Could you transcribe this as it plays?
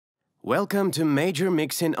Welcome to Major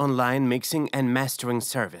Mixing online mixing and mastering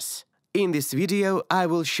service. In this video, I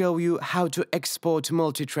will show you how to export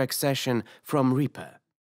multitrack session from Reaper.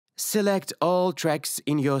 Select all tracks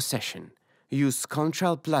in your session. Use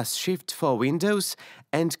Ctrl+Shift for Windows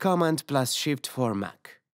and Command+Shift for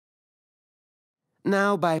Mac.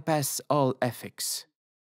 Now bypass all effects.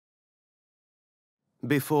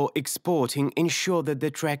 Before exporting, ensure that the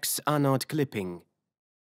tracks are not clipping.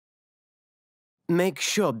 Make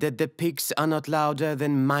sure that the peaks are not louder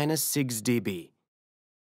than -6 dB.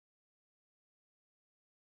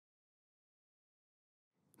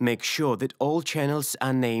 Make sure that all channels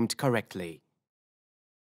are named correctly.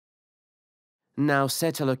 Now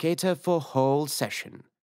set a locator for whole session.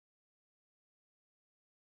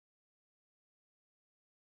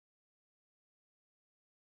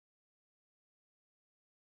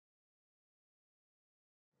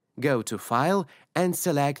 Go to File and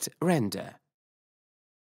select Render.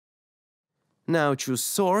 Now choose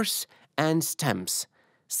Source and Stems,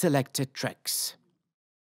 selected tracks.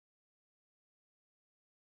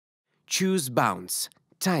 Choose Bounce,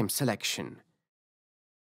 time selection.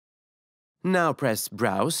 Now press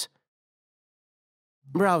Browse,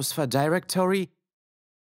 browse for directory,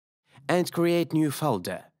 and create new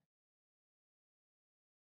folder.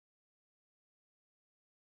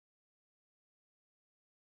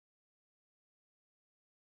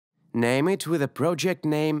 Name it with a project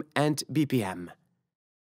name and BPM.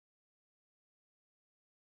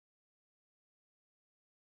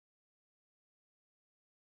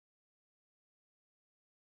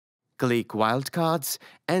 Click Wildcards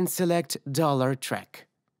and select $track.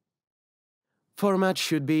 Format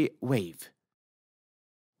should be WAV.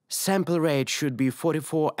 Sample rate should be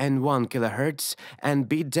 44.1 kHz and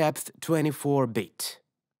bit depth 24 bit.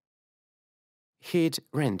 Hit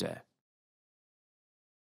Render.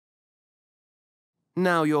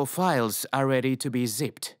 Now your files are ready to be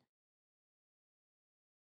zipped.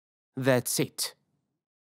 That's it.